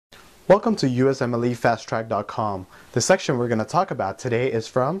Welcome to USMLEFasttrack.com. The section we're going to talk about today is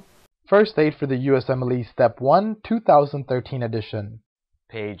from First Aid for the USMLE Step 1, 2013 edition.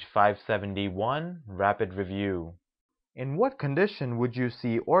 Page 571, Rapid Review. In what condition would you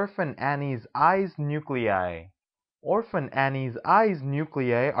see Orphan Annie's eyes nuclei? Orphan Annie's eyes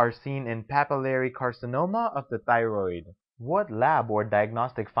nuclei are seen in papillary carcinoma of the thyroid. What lab or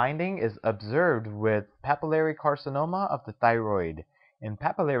diagnostic finding is observed with papillary carcinoma of the thyroid? In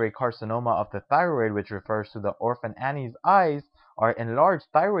papillary carcinoma of the thyroid, which refers to the Orphan Annie's eyes, are enlarged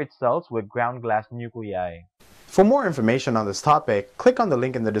thyroid cells with ground glass nuclei. For more information on this topic, click on the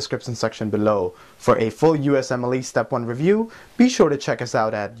link in the description section below. For a full USMLE Step 1 review, be sure to check us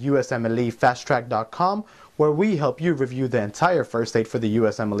out at USMLEFasttrack.com, where we help you review the entire first aid for the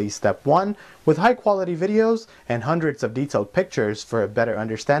USMLE Step 1 with high-quality videos and hundreds of detailed pictures for a better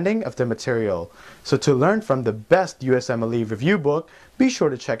understanding of the material. So to learn from the best USMLE review book, be sure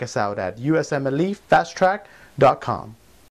to check us out at USMLEFasttrack.com.